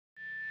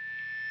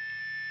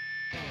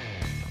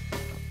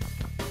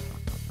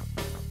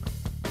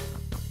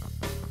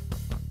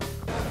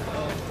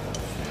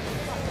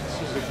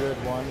good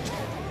one.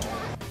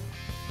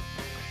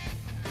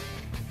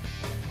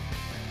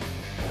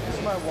 This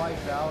is my wife,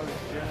 Valerie,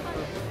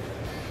 Jennifer.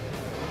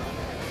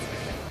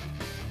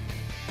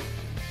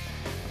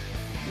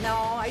 No,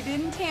 I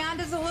didn't tan.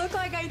 Does it look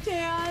like I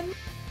tan?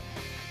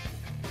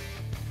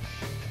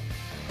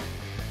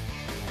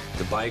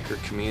 The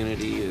biker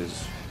community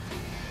is,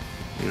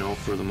 you know,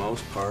 for the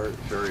most part,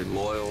 very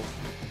loyal.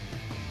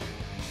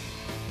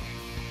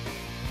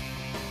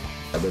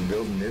 I've been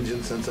building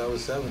engines since I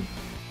was 7.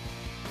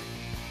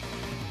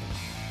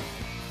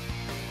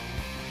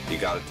 You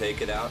got to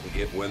take it out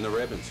and win the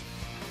ribbons.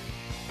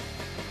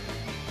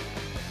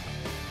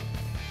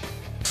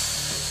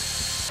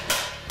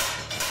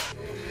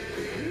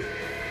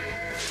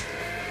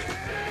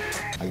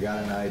 I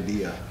got an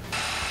idea.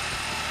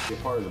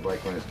 Get part of the bike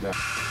when it's done.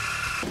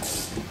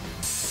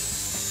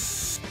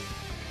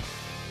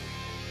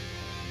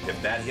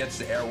 If that hits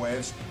the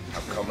airwaves,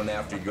 I'm coming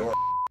after your.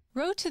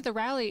 Road to the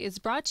Rally is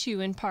brought to you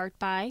in part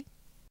by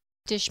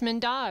Dishman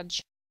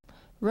Dodge.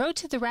 Road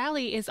to the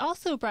Rally is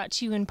also brought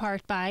to you in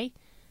part by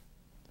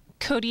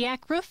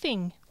Kodiak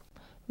Roofing.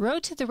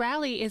 Road to the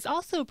Rally is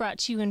also brought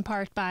to you in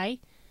part by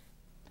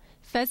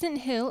Pheasant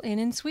Hill Inn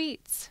and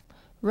Suites.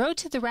 Road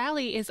to the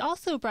Rally is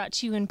also brought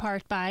to you in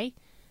part by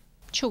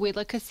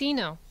Chewelah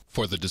Casino.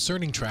 For the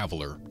discerning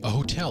traveler, a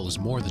hotel is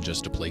more than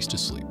just a place to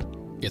sleep.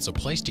 It's a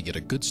place to get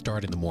a good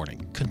start in the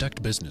morning,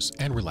 conduct business,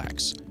 and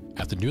relax.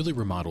 At the newly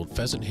remodeled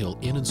Pheasant Hill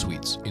Inn and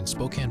Suites in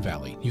Spokane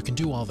Valley, you can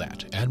do all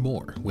that and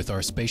more with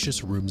our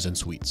spacious rooms and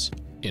suites.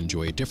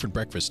 Enjoy a different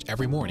breakfast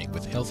every morning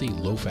with healthy,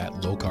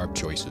 low-fat, low-carb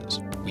choices.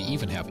 We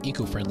even have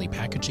eco-friendly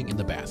packaging in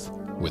the bath.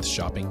 With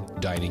shopping,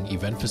 dining,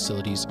 event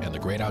facilities, and the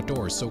great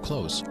outdoors so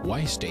close,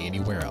 why stay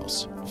anywhere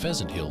else?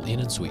 Pheasant Hill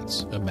Inn and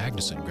Suites, a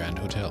Magnuson Grand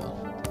Hotel.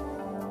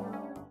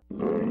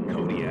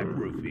 Kodiak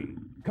Roofing.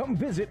 Come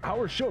visit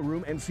our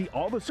showroom and see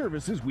all the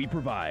services we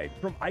provide.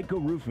 From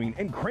ICO roofing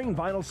and crane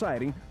vinyl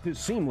siding to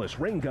seamless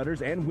rain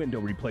gutters and window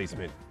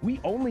replacement.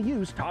 We only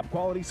use top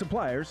quality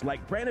suppliers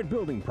like Granite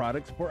Building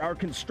Products for our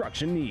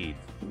construction needs.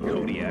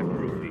 Kodiak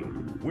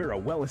Roofing. We're a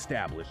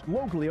well-established,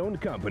 locally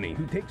owned company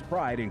who takes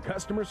pride in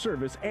customer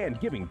service and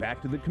giving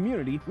back to the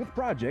community with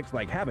projects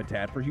like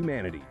Habitat for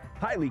Humanity.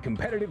 Highly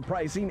competitive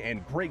pricing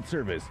and great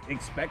service.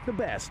 Expect the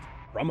best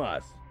from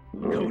us.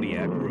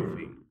 Kodiak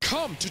Roofing.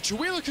 Come to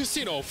Chewelah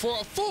Casino for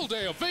a full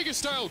day of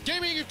Vegas-style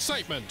gaming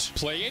excitement.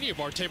 Play any of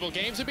our table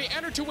games and be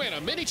entered to win a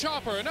mini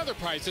chopper and other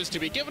prizes to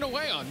be given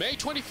away on May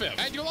 25th.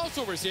 And you'll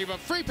also receive a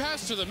free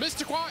pass to the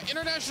Missisquoi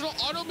International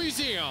Auto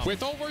Museum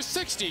with over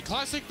 60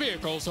 classic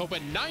vehicles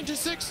open 9 to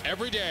 6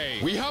 every day.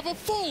 We have a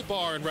full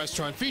bar and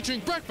restaurant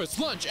featuring breakfast,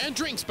 lunch, and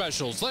drink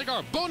specials like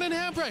our bone and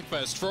ham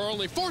breakfast for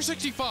only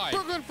 $4.65,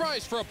 burger and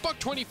fries for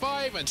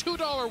 $1.25, and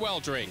 $2 well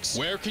drinks.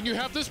 Where can you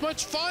have this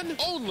much fun?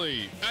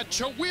 Only at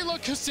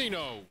Chewelah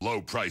Casino. Low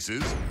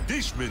prices,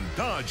 Dishman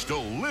Dodge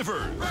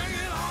delivers. Bring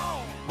it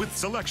on! With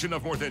selection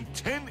of more than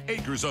 10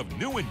 acres of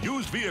new and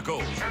used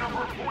vehicles. And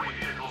over 40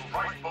 vehicles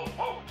priced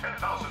below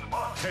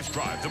 $10,000. Test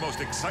drive the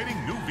most exciting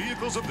new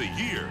vehicles of the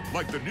year,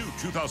 like the new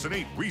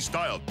 2008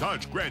 restyled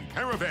Dodge Grand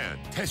Caravan.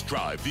 Test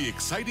drive the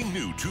exciting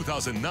new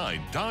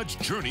 2009 Dodge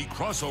Journey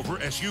crossover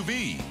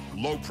SUV.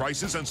 Low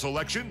prices and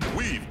selection,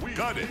 we've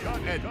got it.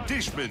 At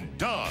Dishman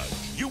Dodge,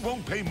 you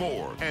won't pay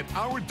more at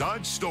our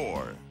Dodge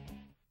store.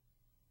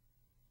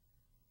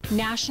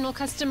 National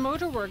Custom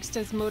Motor Works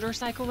does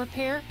motorcycle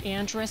repair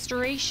and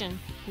restoration.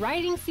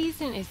 Riding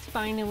season is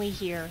finally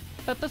here.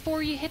 But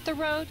before you hit the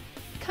road,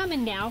 come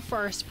in now for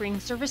our spring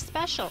service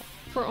special.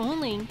 For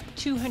only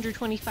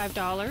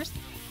 $225,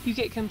 you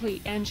get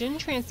complete engine,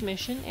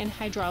 transmission, and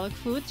hydraulic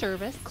fluid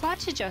service,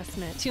 clutch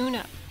adjustment,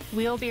 tune-up,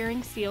 wheel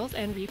bearing seals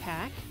and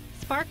repack,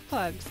 spark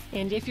plugs.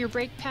 And if your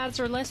brake pads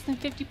are less than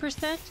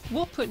 50%,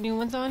 we'll put new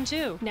ones on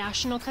too.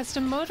 National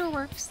Custom Motor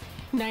Works,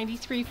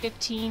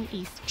 9315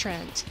 East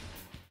Trent.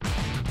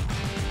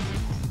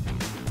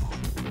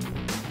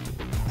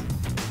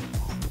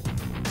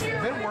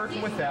 I've been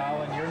working with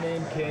Al, and your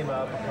name came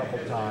up a couple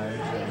times.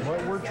 And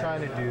what we're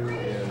trying to do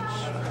is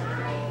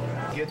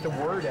get the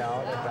word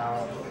out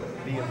about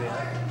the event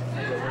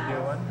that we're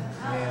doing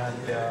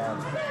and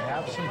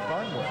have some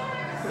fun with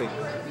it.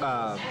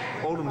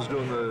 Hey, Oldham's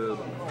doing the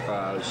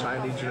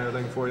signage and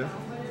everything for you?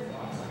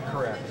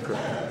 Correct.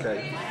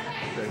 Okay.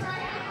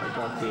 I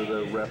talked to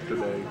the rep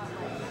today.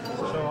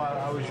 So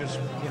I was just,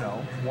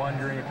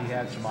 wondering if you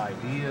had some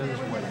ideas,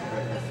 what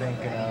you're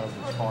thinking of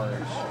as far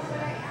as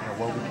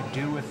what we could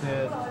do with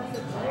it.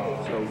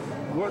 So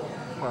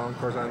well, of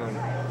course I don't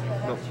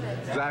know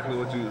exactly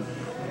what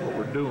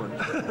we're doing.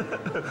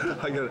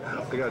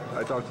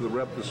 I talked to the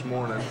rep this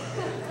morning,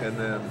 and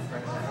then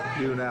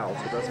you now,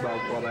 so that's about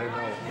what I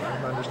know.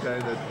 I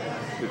understand that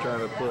you're trying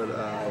to put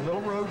a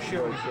little road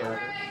show together,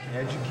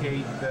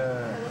 educate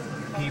the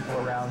people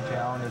around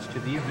town as to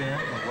the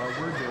event and what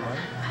we're doing,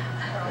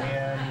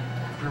 and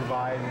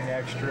provide an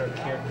extra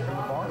kick for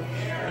the march.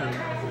 And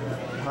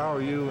how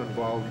are you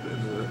involved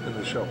in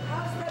the show?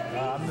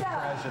 I'm the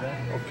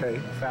president. Okay.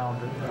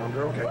 Founder.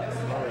 Okay. All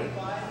right.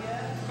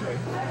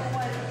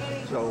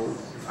 Okay. So,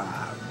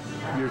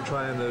 you're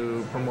trying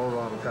to promote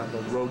on kind of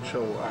a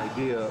roadshow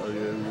idea, or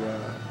you're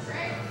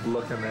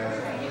looking at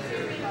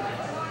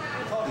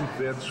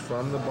events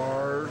from the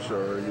bars,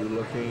 or are you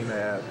looking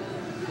at?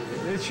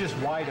 It's just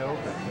wide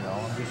open, you know.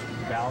 I'm just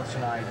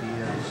bouncing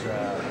ideas,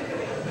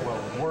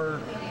 what would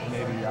work,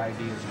 maybe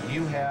ideas that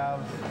you have.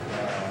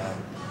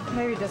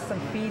 Maybe just some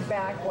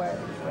feedback where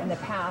in the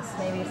past,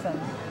 maybe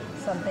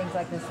some things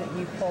like this that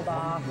you pulled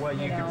off. What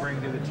you could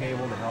bring to the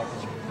table to help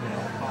us, you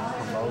know,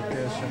 promote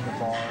this in the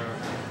bar.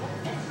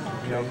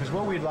 You know, because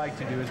what we'd like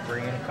to do is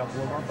bring in a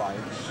couple of our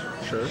bikes,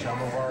 sure,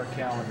 some of our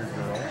calendar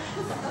girls,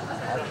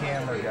 our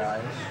camera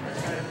guys,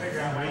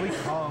 and really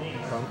pump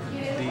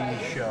the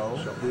show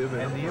and the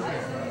event.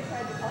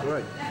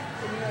 Right.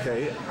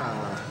 Okay.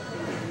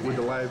 With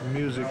the live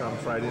music on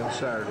Friday and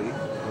Saturday,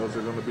 those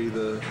are going to be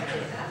the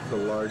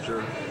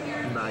larger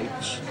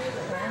nights.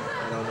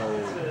 I don't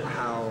know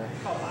how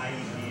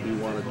you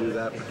want to do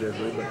that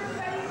particularly, but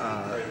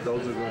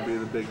those are going to be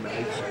the big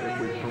nights. If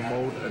we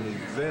promote an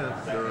event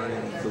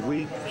during the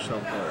week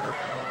somewhere,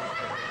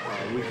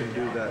 we can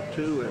do that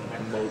too and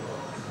promote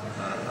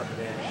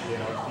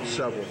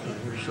several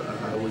things.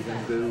 We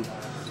can do,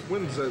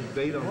 when's the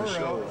date on the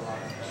show?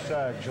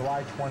 It's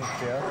July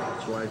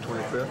 25th. July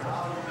 25th.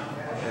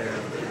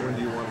 And when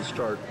do you want to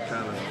start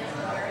kind of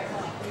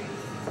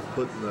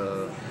putting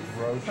the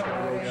road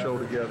show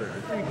together?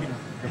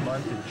 The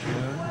month of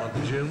June. Month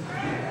of June?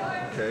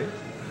 Okay.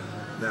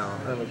 Now,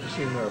 I don't know if you've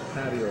seen our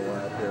patio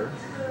out here.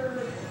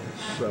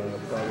 It's probably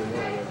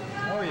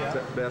one of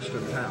the best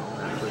in town.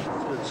 Actually, it's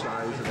good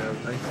size and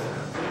everything.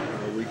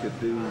 We could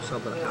do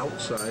something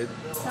outside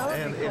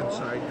and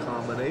inside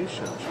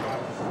combinations.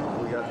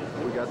 We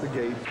got the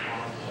gate,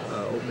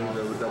 opening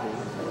the double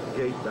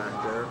gate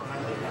back there.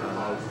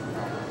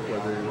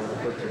 Whether you want to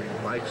put some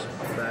mics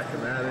back in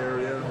that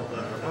area,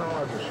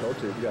 I'll just show it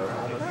to you. You got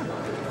it.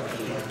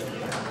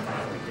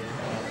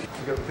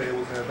 You got the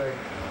tables and everything.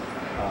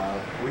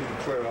 We can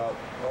clear out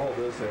all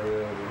this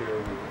area over here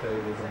with the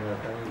tables and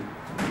everything.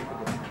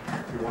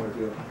 If you want to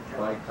do a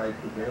bike type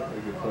event,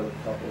 we could put a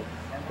couple of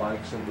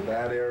bikes into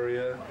that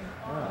area.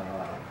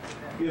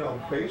 You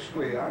know,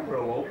 basically, I'm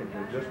real open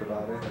to just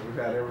about anything. We've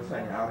got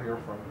everything out here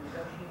from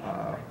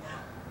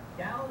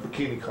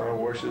bikini car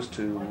washes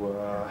to,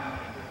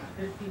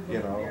 you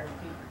know.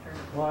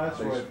 Well, that's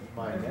what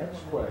my next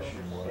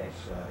question was.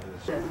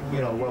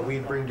 You know, what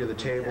we'd bring to the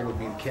table would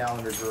be the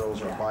calendar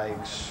girls, our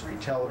bikes, the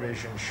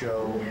television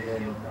show, and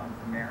then,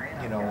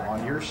 you know,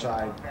 on your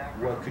side,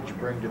 what could you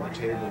bring to the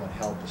table and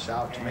help us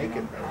out to make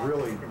it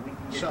really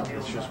something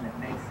that's just,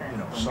 you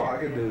know, so I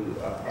could do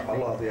a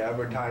lot of the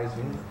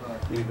advertising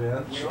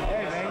events.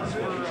 Hey, thanks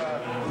for...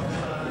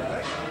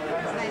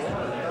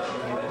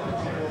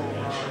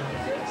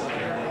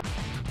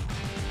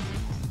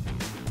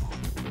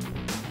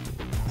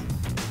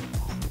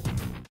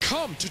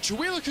 Come to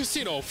Chewelah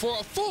Casino for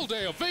a full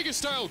day of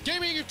Vegas-style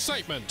gaming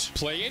excitement.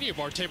 Play any of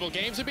our table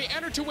games and be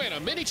entered to win a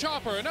mini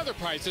chopper and other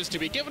prizes to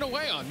be given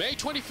away on May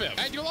 25th.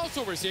 And you'll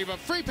also receive a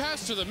free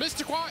pass to the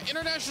Missisquoi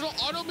International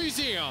Auto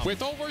Museum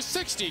with over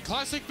 60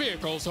 classic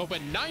vehicles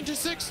open 9 to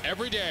 6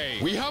 every day.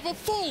 We have a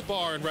full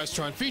bar and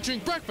restaurant featuring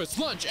breakfast,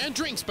 lunch, and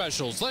drink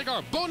specials like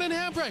our bone and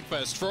ham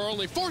breakfast for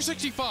only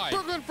 $4.65,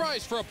 burger and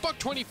fries for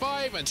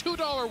 $1.25, and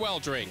 $2 well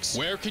drinks.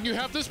 Where can you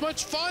have this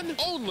much fun?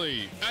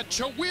 Only at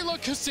Chewelah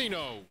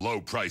Casino. Low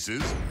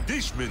prices,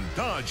 Dishman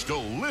Dodge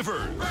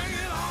delivers. Bring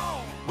it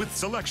on! With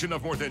selection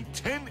of more than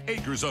 10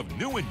 acres of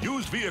new and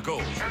used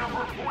vehicles. And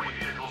over 40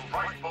 vehicles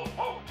priced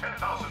below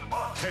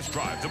 $10,000. Test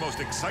drive the most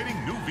exciting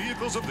new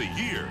vehicles of the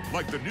year,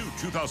 like the new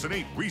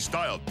 2008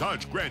 restyled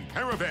Dodge Grand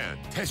Caravan.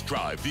 Test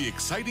drive the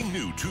exciting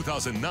new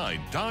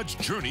 2009 Dodge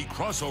Journey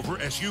crossover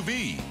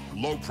SUV.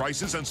 Low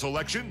prices and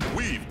selection,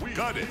 we've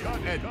got it.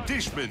 At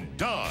Dishman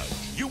Dodge,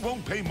 you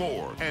won't pay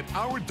more at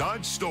our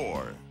Dodge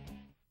store.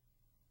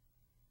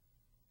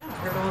 I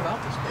heard all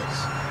about this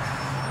place.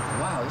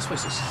 Wow, this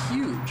place is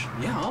huge.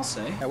 Yeah, I'll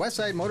say. At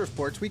Westside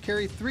Motorsports, we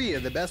carry 3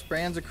 of the best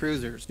brands of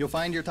cruisers. You'll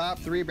find your top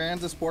 3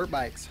 brands of sport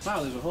bikes.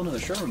 Wow, there's a whole nother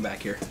showroom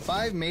back here.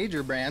 5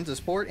 major brands of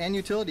sport and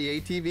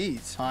utility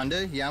ATVs.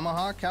 Honda,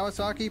 Yamaha,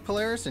 Kawasaki,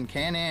 Polaris, and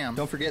Can-Am.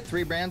 Don't forget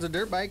 3 brands of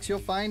dirt bikes you'll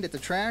find at the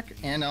track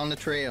and on the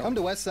trail. Come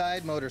to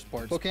Westside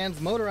Motorsports, Spokane's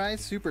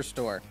motorized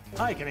superstore.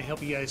 Hi, can I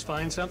help you guys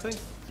find something?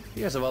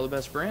 You guys have all the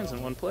best brands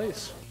in one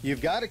place.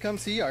 You've got to come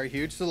see our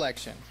huge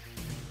selection.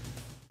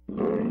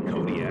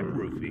 Kodiak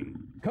Roofing.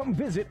 Come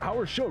visit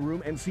our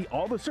showroom and see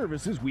all the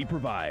services we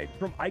provide.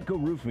 From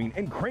Ico Roofing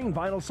and Crane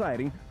Vinyl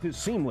Siding to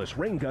seamless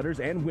rain gutters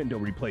and window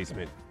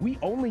replacement. We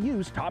only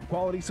use top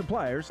quality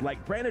suppliers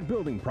like Granite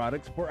Building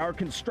Products for our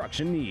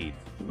construction needs.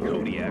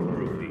 Kodiak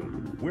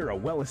Roofing. We're a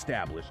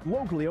well-established,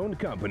 locally owned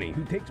company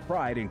who takes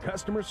pride in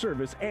customer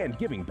service and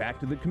giving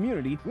back to the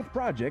community with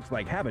projects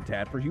like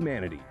Habitat for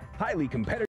Humanity. Highly competitive